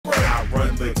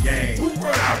the game.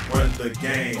 I run the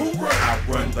game. I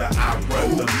run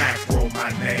the macro, my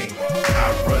name.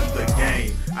 I run the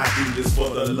game. I do this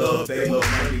for the love. They love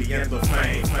money and the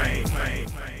fame.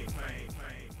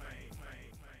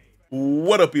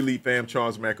 What up, Elite fam?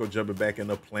 Charles Macro jumping back in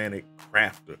the Planet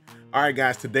Crafter. All right,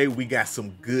 guys, today we got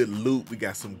some good loot. We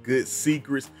got some good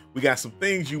secrets. We got some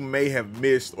things you may have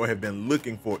missed or have been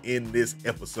looking for in this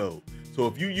episode. So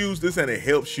if you use this and it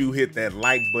helps you, hit that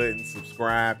like button,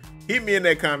 subscribe, hit me in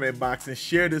that comment box, and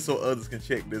share this so others can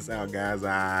check this out, guys. All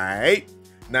right.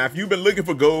 Now, if you've been looking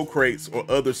for gold crates or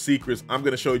other secrets, I'm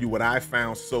going to show you what I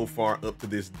found so far up to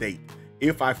this date.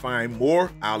 If I find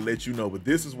more, I'll let you know, but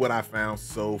this is what I found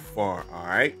so far, all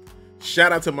right?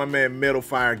 Shout out to my man Metal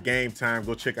Fire Game Time.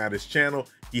 Go check out his channel.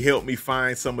 He helped me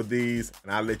find some of these,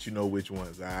 and I'll let you know which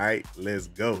ones, all right? Let's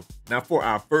go. Now, for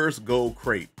our first gold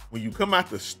crate, when you come out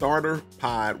the starter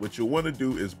pod, what you'll want to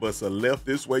do is bust a left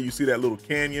this way. You see that little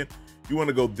canyon? You want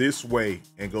to go this way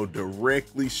and go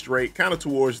directly straight, kind of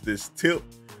towards this tip.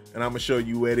 And I'm going to show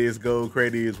you where this gold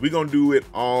crate is. We're going to do it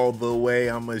all the way.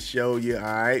 I'm going to show you, all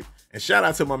right? And shout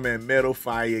out to my man Metal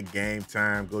Fire Game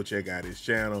Time. Go check out his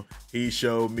channel. He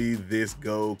showed me this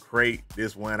gold crate,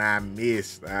 this one I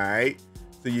missed, all right?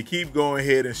 So you keep going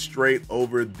ahead and straight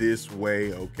over this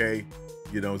way, okay?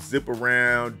 You know, zip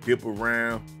around, dip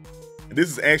around. And this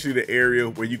is actually the area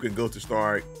where you can go to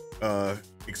start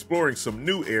exploring some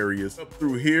new areas. Up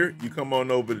through here, you come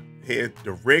on over, head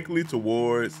directly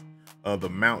towards the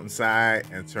mountainside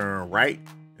and turn right.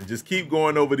 And just keep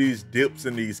going over these dips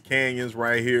and these canyons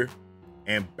right here.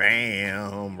 And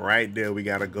bam, right there, we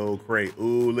got a gold crate.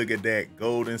 Ooh, look at that.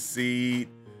 Golden seed,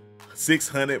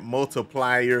 600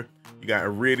 multiplier. You got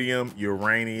iridium,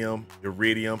 uranium,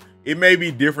 iridium. It may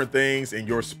be different things in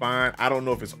your spine. I don't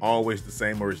know if it's always the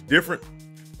same or it's different,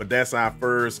 but that's our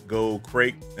first gold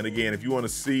crate. And again, if you want to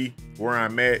see where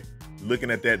I'm at, looking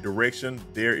at that direction,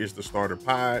 there is the starter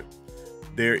pod.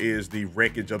 There is the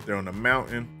wreckage up there on the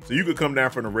mountain. So you could come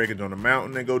down from the wreckage on the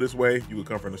mountain and go this way. You could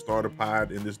come from the starter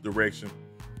pod in this direction.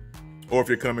 Or if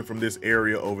you're coming from this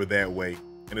area over that way.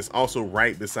 And it's also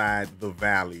right beside the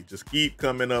valley. Just keep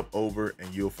coming up over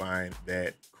and you'll find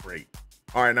that crate.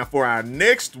 All right, now for our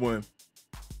next one,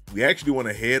 we actually want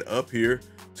to head up here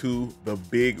to the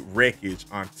big wreckage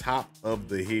on top of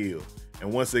the hill.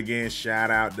 And once again, shout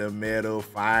out to Metal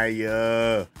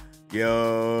Fire.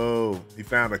 Yo, he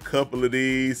found a couple of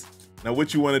these. Now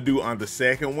what you want to do on the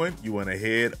second one, you want to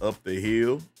head up the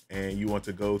hill and you want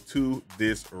to go to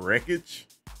this wreckage.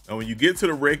 Now when you get to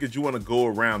the wreckage, you want to go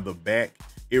around the back.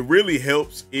 It really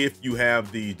helps if you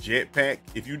have the jetpack.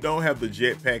 If you don't have the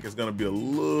jetpack, it's going to be a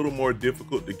little more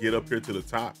difficult to get up here to the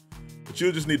top. But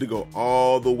you'll just need to go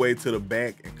all the way to the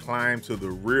back and climb to the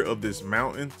rear of this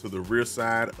mountain, to the rear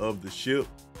side of the ship,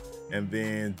 and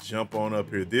then jump on up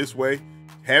here this way.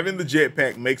 Having the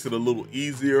jetpack makes it a little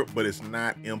easier, but it's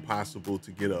not impossible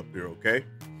to get up here, okay?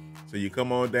 So you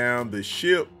come on down the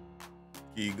ship,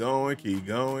 keep going, keep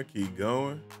going, keep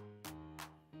going.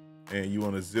 And you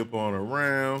want to zip on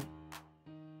around,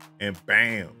 and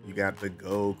bam, you got the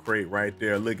gold crate right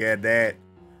there. Look at that.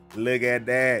 Look at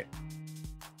that.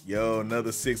 Yo,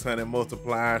 another 600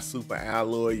 multiplier, super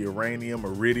alloy, uranium,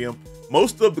 iridium.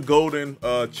 Most of the golden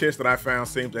chests that I found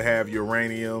seem to have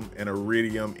uranium and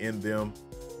iridium in them.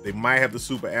 They might have the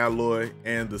super alloy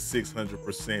and the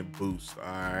 600% boost, all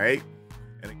right?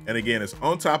 And again, it's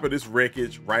on top of this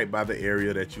wreckage right by the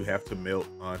area that you have to melt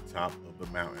on top of the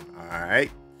mountain, all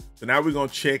right? So now we're gonna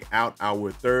check out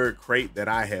our third crate that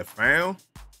I have found.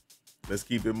 Let's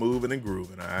keep it moving and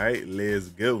grooving, all right? Let's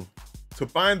go. To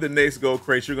find the next gold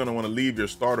crate, you're gonna wanna leave your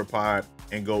starter pod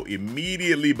and go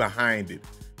immediately behind it.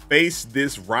 Face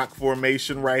this rock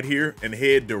formation right here and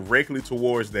head directly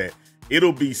towards that.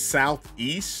 It'll be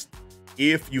southeast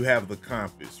if you have the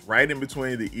compass, right in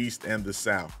between the east and the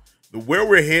south. Where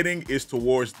we're heading is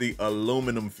towards the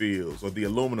aluminum fields or the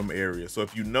aluminum area. So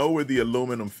if you know where the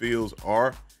aluminum fields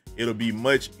are, it'll be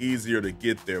much easier to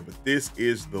get there, but this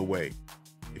is the way.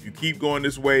 If you keep going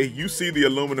this way, you see the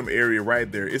aluminum area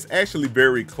right there. It's actually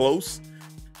very close.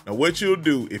 Now what you'll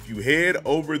do, if you head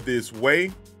over this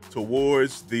way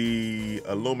towards the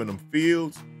aluminum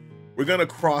fields, we're gonna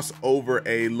cross over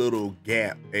a little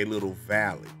gap, a little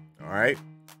valley, all right?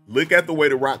 Look at the way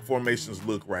the rock formations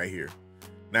look right here.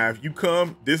 Now, if you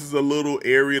come, this is a little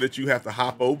area that you have to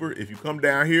hop over. If you come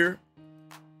down here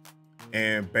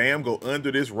and bam, go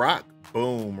under this rock,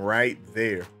 boom, right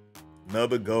there.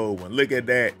 Another gold one, look at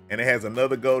that. And it has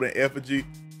another golden effigy,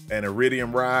 an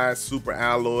iridium rod, super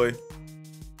alloy,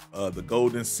 the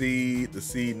golden seed, the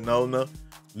seed nona.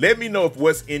 Let me know if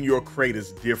what's in your crate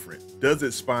is different. Does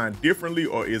it spawn differently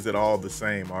or is it all the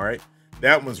same, all right?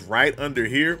 That one's right under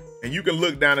here. And you can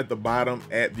look down at the bottom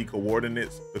at the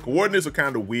coordinates. The coordinates are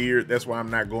kind of weird. That's why I'm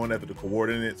not going after the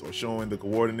coordinates or showing the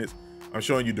coordinates. I'm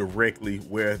showing you directly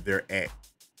where they're at.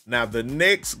 Now, the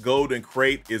next golden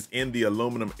crate is in the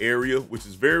aluminum area, which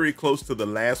is very close to the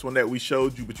last one that we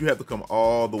showed you, but you have to come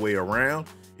all the way around.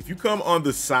 If you come on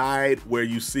the side where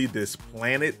you see this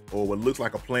planet, or what looks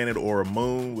like a planet or a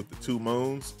moon with the two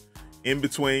moons, in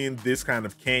between this kind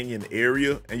of canyon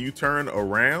area, and you turn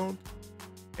around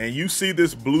and you see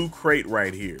this blue crate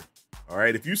right here. All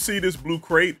right, if you see this blue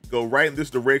crate, go right in this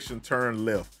direction, turn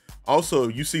left. Also,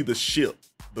 you see the ship,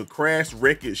 the crashed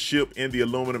wreckage ship in the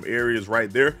aluminum area is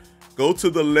right there. Go to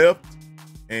the left,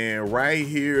 and right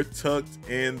here, tucked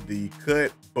in the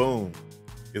cut, boom,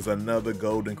 is another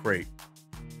golden crate.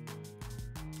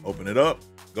 Open it up,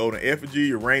 golden effigy,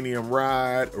 uranium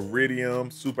rod, iridium,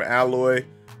 super alloy,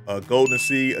 golden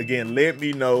seed. Again, let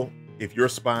me know if your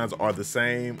spawns are the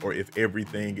same or if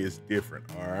everything is different.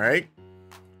 All right.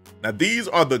 Now, these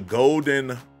are the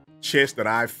golden chests that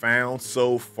I've found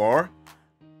so far.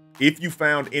 If you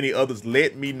found any others,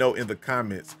 let me know in the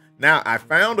comments. Now, I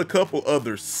found a couple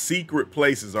other secret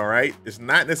places. All right. It's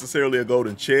not necessarily a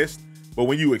golden chest, but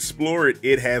when you explore it,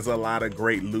 it has a lot of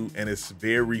great loot and it's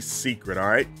very secret. All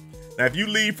right. Now, if you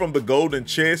leave from the golden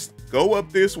chest, go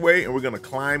up this way and we're going to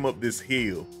climb up this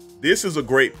hill. This is a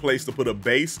great place to put a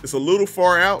base. It's a little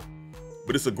far out,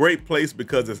 but it's a great place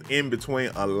because it's in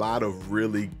between a lot of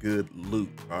really good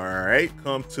loot. All right,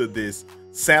 come to this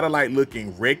satellite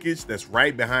looking wreckage that's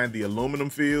right behind the aluminum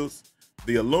fields.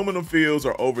 The aluminum fields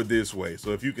are over this way.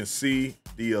 So if you can see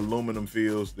the aluminum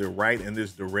fields, they're right in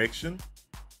this direction.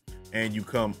 And you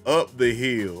come up the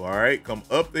hill, all right? Come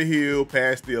up the hill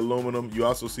past the aluminum. You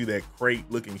also see that crate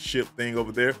looking ship thing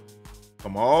over there.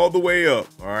 Come all the way up,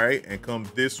 all right? And come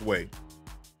this way.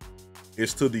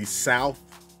 It's to the south,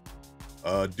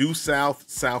 due south,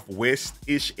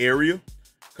 southwest-ish area.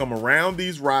 Come around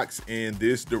these rocks in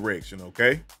this direction,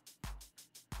 okay?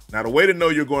 Now, the way to know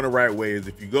you're going the right way is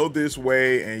if you go this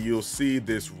way and you'll see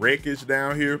this wreckage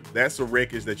down here. That's a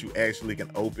wreckage that you actually can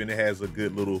open. It has a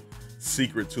good little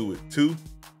secret to it too.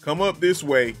 Come up this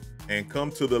way and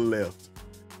come to the left.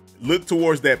 Look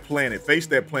towards that planet, face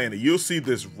that planet. You'll see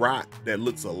this rock that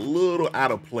looks a little out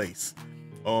of place.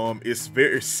 It's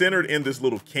very centered in this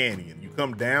little canyon. You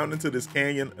come down into this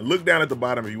canyon and look down at the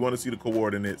bottom if you want to see the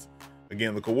coordinates.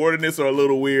 Again, the coordinates are a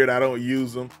little weird. I don't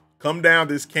use them. Come down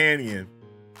this canyon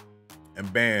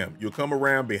and bam, you'll come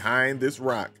around behind this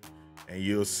rock and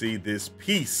you'll see this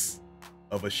piece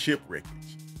of a ship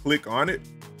wreckage. Click on it.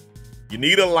 You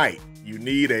need a light. You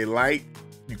need a light.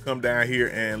 You come down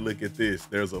here and look at this.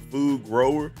 There's a food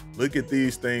grower. Look at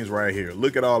these things right here.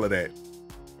 Look at all of that.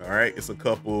 All right, it's a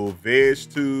couple veg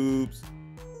tubes.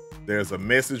 There's a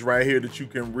message right here that you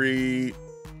can read.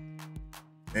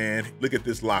 And look at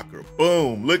this locker.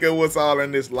 Boom, look at what's all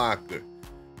in this locker.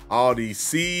 All these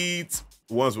seeds,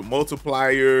 ones with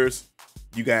multipliers.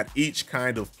 You got each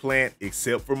kind of plant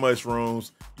except for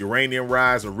mushrooms, uranium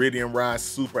rods, iridium rods,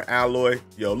 super alloy.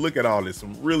 Yo, look at all this.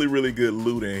 Some really, really good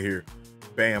loot in here.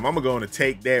 Bam, I'm going to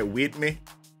take that with me.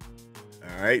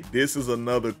 All right, this is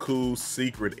another cool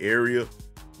secret area.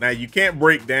 Now, you can't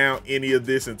break down any of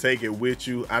this and take it with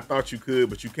you. I thought you could,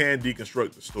 but you can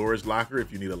deconstruct the storage locker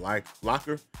if you need a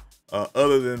locker.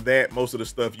 Other than that, most of the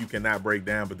stuff you cannot break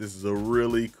down, but this is a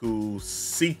really cool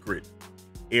secret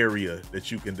area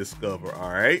that you can discover.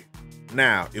 All right.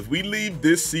 Now, if we leave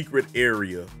this secret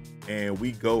area and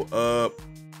we go up,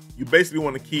 you basically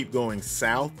want to keep going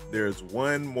south. There's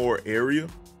one more area.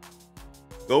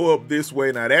 Go up this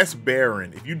way. Now, that's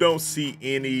barren. If you don't see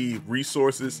any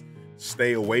resources,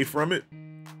 stay away from it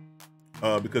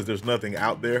because there's nothing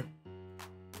out there.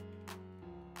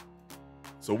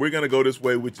 So we're going to go this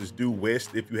way, which is due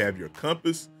west if you have your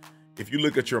compass. If you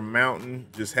look at your mountain,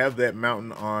 just have that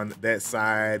mountain on that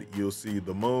side. You'll see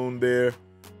the moon there.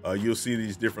 You'll see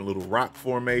these different little rock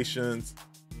formations.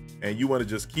 And you want to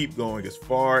just keep going as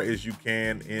far as you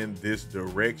can in this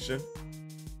direction.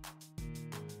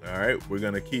 All right, we're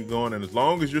going to keep going. And as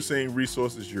long as you're seeing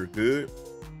resources, you're good.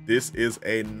 This is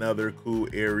another cool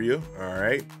area. All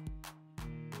right.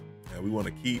 And we want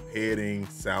to keep heading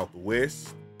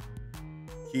southwest.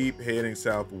 Keep heading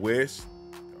southwest.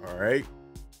 All right.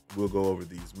 We'll go over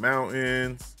these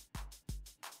mountains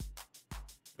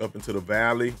up into the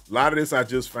valley. A lot of this I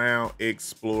just found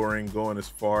exploring, going as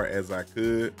far as I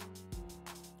could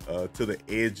to the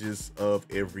edges of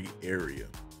every area.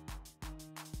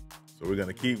 So we're going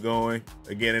to keep going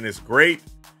again. And it's great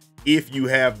if you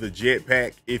have the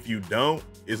jetpack. If you don't,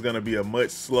 it's going to be a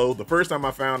much slow. The first time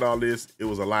I found all this, it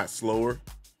was a lot slower.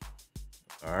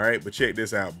 All right, but check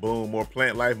this out. Boom, more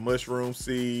plant life, mushroom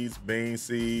seeds, bean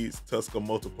seeds, Tusker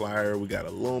multiplier. We got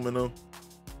aluminum.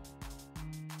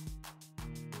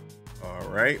 All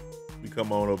right, we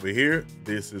come on over here.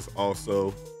 This is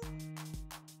also,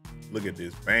 look at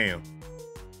this, bam.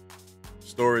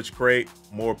 Storage crate,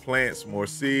 more plants, more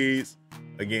seeds.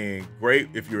 Again, great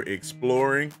if you're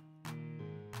exploring.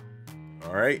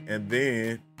 All right, and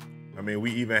then, I mean,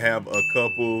 we even have a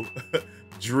couple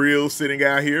drills sitting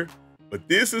out here, but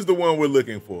this is the one we're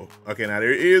looking for. Okay, now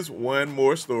there is one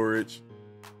more storage.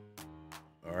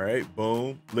 All right,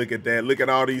 boom. Look at that. Look at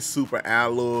all these super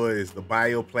alloys, the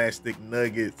bioplastic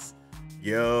nuggets.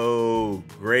 Yo,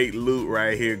 great loot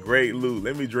right here. Great loot.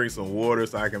 Let me drink some water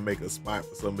so I can make a spot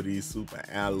for some of these super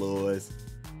alloys.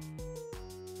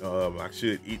 I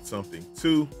should eat something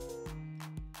too.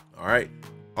 All right,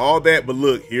 all that, but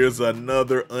look, here's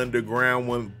another underground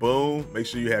one. Boom. Make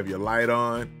sure you have your light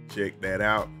on. Check that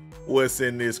out. What's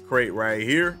in this crate right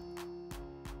here?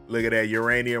 Look at that,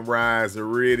 uranium rise,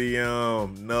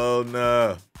 iridium.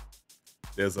 No.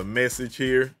 There's a message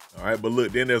here. All right, but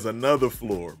look, then there's another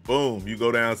floor. Boom, you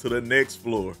go down to the next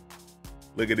floor.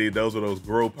 Look at these, those are those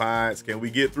grow pods. Can we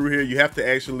get through here? You have to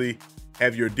actually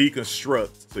have your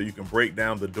deconstruct so you can break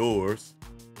down the doors.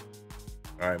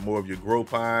 All right, more of your grow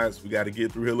pods. We got to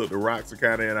get through here. Look, the rocks are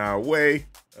kind of in our way.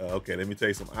 Okay, let me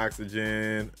take some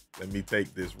oxygen. Let me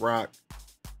take this rock.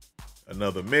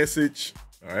 Another message.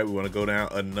 All right, we want to go down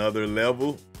another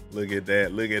level. Look at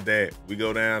that, look at that. We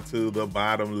go down to the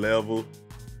bottom level.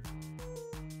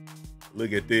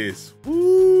 Look at this.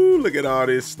 Woo, look at all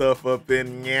this stuff up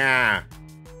in yeah.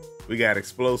 We got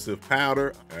explosive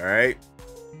powder. All right.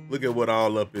 Look at what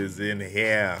all up is in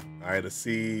here. All right, a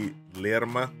seed,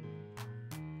 lerma.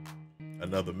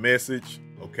 Another message.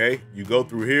 Okay, you go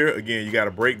through here. Again, you got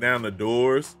to break down the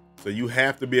doors. So you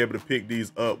have to be able to pick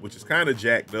these up, which is kind of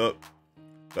jacked up.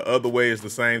 The other way is the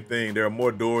same thing. There are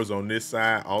more doors on this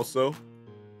side also.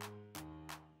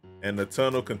 And the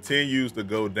tunnel continues to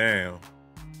go down.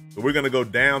 So we're gonna go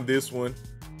down this one.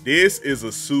 This is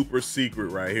a super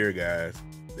secret right here, guys.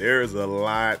 There is a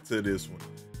lot to this one.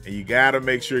 And you gotta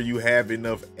make sure you have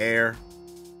enough air.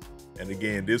 And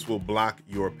again, this will block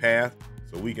your path.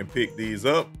 So we can pick these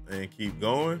up and keep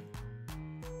going.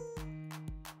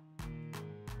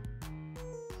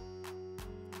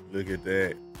 Look at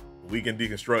that. We can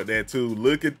deconstruct that too.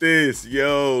 Look at this.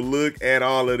 Yo, look at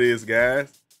all of this,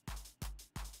 guys.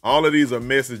 All of these are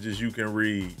messages you can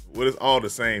read. Well, it's all the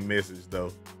same message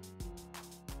though.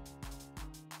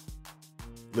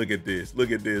 Look at this.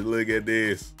 Look at this. Look at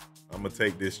this. I'm gonna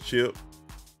take this chip.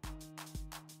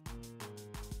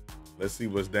 Let's see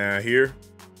what's down here.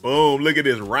 Boom. Look at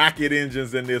this. Rocket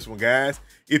engines in this one, guys.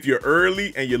 If you're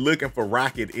early and you're looking for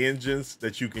rocket engines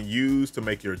that you can use to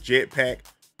make your jetpack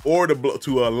or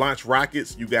to launch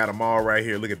rockets, you got them all right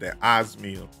here. Look at that.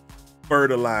 Osmium,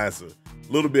 fertilizer,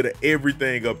 a little bit of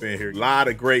everything up in here. A lot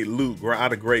of great loot,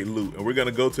 And we're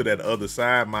gonna go to that other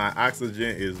side. My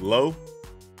oxygen is low.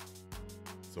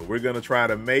 So we're gonna try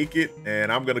to make it,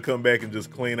 and I'm gonna come back and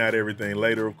just clean out everything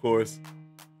later, of course.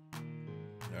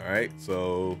 All right,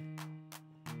 so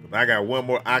I got one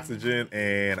more oxygen,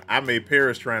 and I may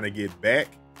perish trying to get back.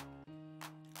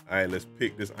 All right, let's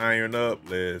pick this iron up.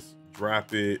 Let's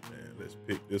drop it, and let's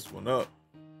pick this one up.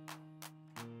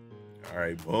 All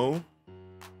right, boom.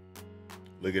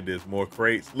 Look at this, more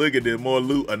crates. Look at this, more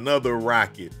loot. Another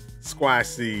rocket, squash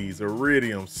seeds,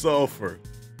 iridium, sulfur,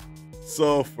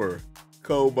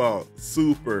 cobalt,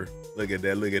 super. Look at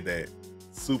that, look at that.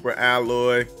 Super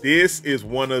alloy. This is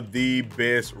one of the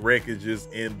best wreckages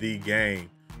in the game.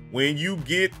 When you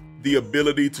get the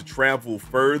ability to travel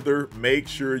further, make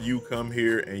sure you come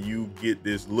here and you get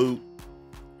this loot.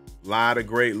 Lot of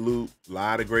great loot,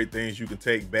 lot of great things you can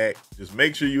take back. Just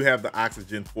make sure you have the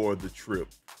oxygen for the trip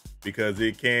because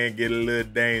it can get a little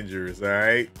dangerous, all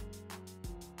right?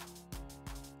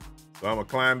 So I'm gonna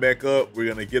climb back up. We're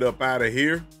gonna get up out of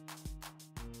here.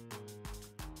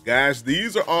 Guys,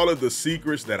 these are all of the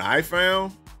secrets that I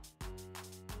found.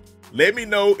 Let me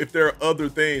know if there are other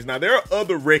things. Now, there are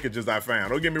other wreckages I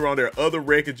found. Don't get me wrong, there are other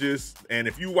wreckages. And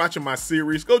if you're watching my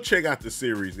series, go check out the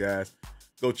series, guys.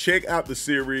 Go check out the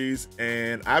series.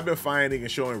 And I've been finding and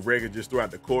showing wreckages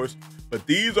throughout the course. But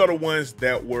these are the ones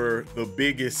that were the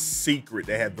biggest secret,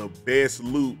 that had the best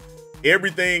loot.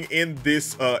 Everything in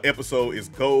this episode is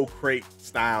gold crate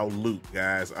style loot,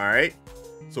 guys, all right?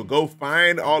 So go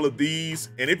find all of these.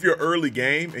 And if you're early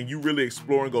game and you really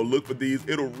explore and go look for these,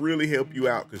 it'll really help you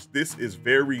out because this is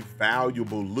very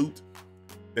valuable loot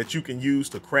that you can use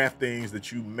to craft things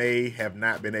that you may have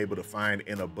not been able to find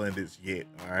in abundance yet,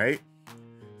 all right?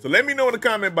 So let me know in the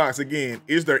comment box, again,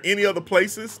 is there any other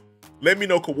places Let me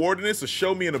know coordinates or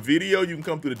show me in a video. You can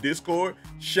come through the Discord.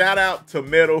 Shout out to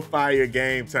Metal Fire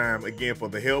Game Time again for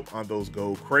the help on those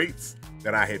gold crates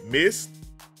that I had missed.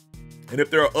 And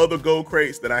if there are other gold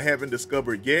crates that I haven't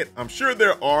discovered yet, I'm sure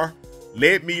there are.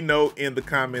 Let me know in the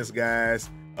comments, guys.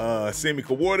 Send me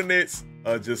coordinates.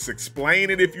 Just explain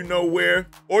it if you know where,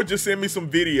 or just send me some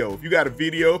video. If you got a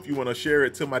video, if you want to share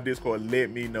it to my Discord,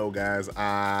 let me know, guys. All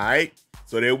right.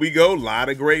 So there we go. A lot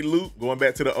of great loot. Going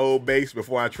back to the old base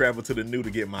before I travel to the new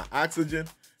to get my oxygen.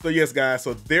 So yes, guys,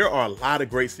 so there are a lot of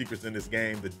great secrets in this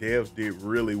game. The devs did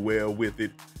really well with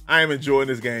it. I am enjoying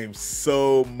this game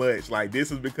so much. Like,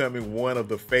 this is becoming one of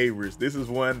the favorites. This is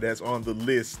one that's on the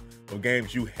list of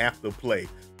games you have to play.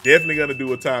 Definitely gonna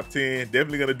do a top 10.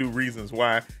 Definitely gonna do reasons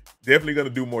why. Definitely gonna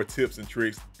do more tips and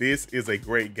tricks. This is a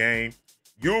great game.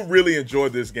 You'll really enjoy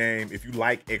this game if you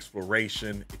like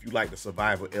exploration, if you like the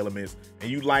survival elements, and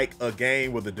you like a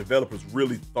game where the developers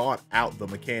really thought out the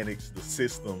mechanics, the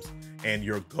systems, and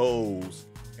your goals,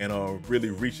 and are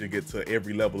really reaching it to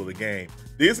every level of the game.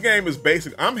 This game is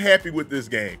basic. I'm happy with this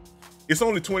game. It's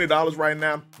only $20 right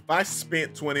now. If I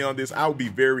spent 20 on this, I would be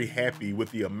very happy with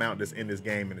the amount that's in this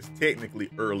game, and it's technically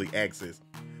early access.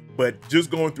 But just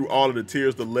going through all of the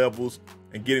tiers, the levels,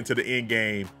 and getting to the end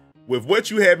game, with what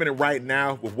you have in it right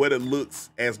now, with what it looks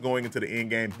as going into the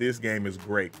end game, this game is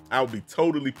great. I would be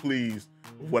totally pleased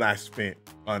with what I spent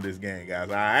on this game, guys.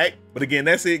 All right. But again,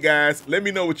 that's it, guys. Let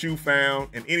me know what you found,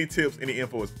 and any tips, any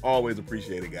info is always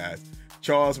appreciated, guys.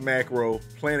 Charles Macro,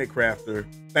 Planet Crafter.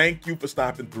 Thank you for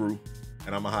stopping through,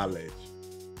 and I'ma holla at you.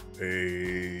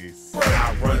 Peace.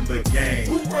 I run the game.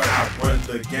 I run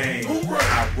the game.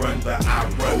 I run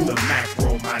the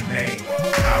macro, my name.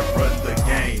 I run the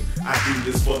game. I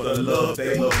do this for the love,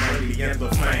 they love money and the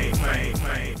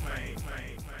fame.